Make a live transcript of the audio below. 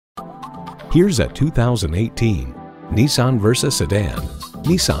Here's a 2018 Nissan Versa sedan.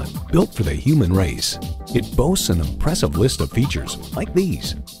 Nissan, built for the human race. It boasts an impressive list of features like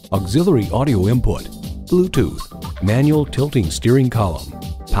these: auxiliary audio input, Bluetooth, manual tilting steering column,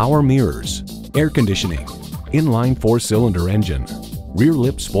 power mirrors, air conditioning, inline 4-cylinder engine, rear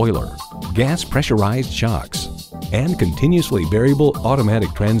lip spoiler, gas pressurized shocks, and continuously variable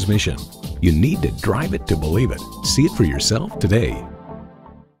automatic transmission. You need to drive it to believe it. See it for yourself today.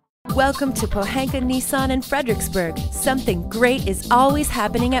 Welcome to Pohanka Nissan in Fredericksburg. Something great is always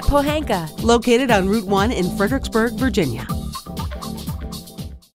happening at Pohanka. Located on Route 1 in Fredericksburg, Virginia.